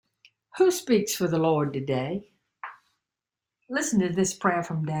Who speaks for the Lord today? Listen to this prayer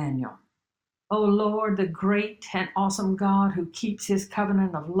from Daniel. O Lord, the great and awesome God who keeps his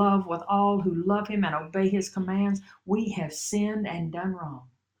covenant of love with all who love him and obey his commands, we have sinned and done wrong.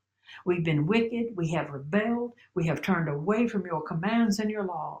 We've been wicked, we have rebelled, we have turned away from your commands and your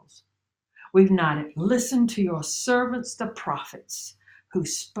laws. We've not listened to your servants, the prophets, who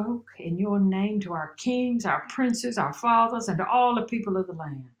spoke in your name to our kings, our princes, our fathers, and to all the people of the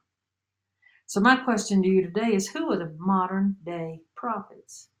land. So my question to you today is, who are the modern day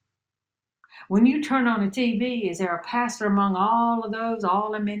prophets? When you turn on the TV, is there a pastor among all of those,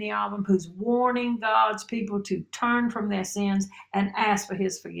 all and many of them, who's warning God's people to turn from their sins and ask for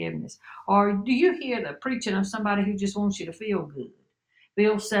his forgiveness? Or do you hear the preaching of somebody who just wants you to feel good?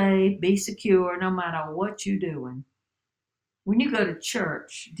 Feel safe, be secure, no matter what you're doing. When you go to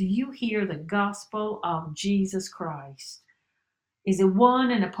church, do you hear the gospel of Jesus Christ? Is the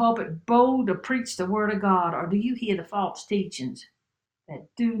one in the pulpit bold to preach the word of God, or do you hear the false teachings that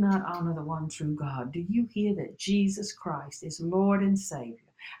do not honor the one true God? Do you hear that Jesus Christ is Lord and Savior,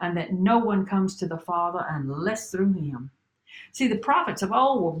 and that no one comes to the Father unless through him? See, the prophets of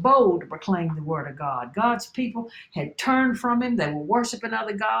old were bold to proclaim the word of God. God's people had turned from him. They were worshiping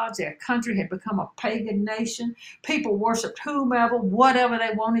other gods. Their country had become a pagan nation. People worshiped whomever, whatever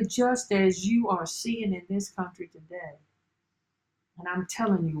they wanted, just as you are seeing in this country today. And I'm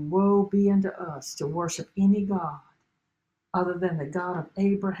telling you, woe be unto us to worship any God other than the God of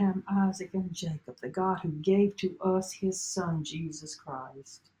Abraham, Isaac, and Jacob, the God who gave to us his son, Jesus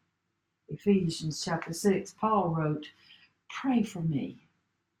Christ. Ephesians chapter 6, Paul wrote, pray for me,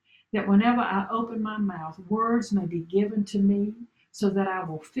 that whenever I open my mouth, words may be given to me, so that I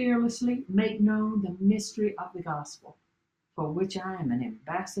will fearlessly make known the mystery of the gospel, for which I am an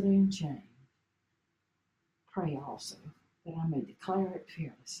ambassador in chains. Pray also that I may declare it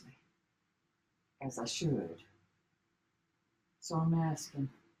fearlessly, as I should. So I'm asking,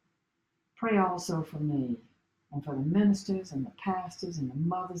 pray also for me and for the ministers and the pastors and the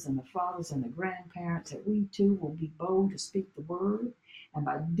mothers and the fathers and the grandparents, that we too will be bold to speak the word, and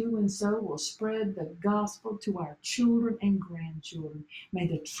by doing so will spread the gospel to our children and grandchildren. May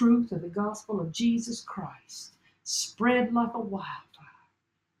the truth of the gospel of Jesus Christ spread like a wildfire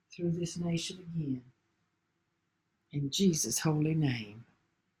through this nation again. In Jesus' holy name,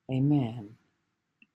 amen.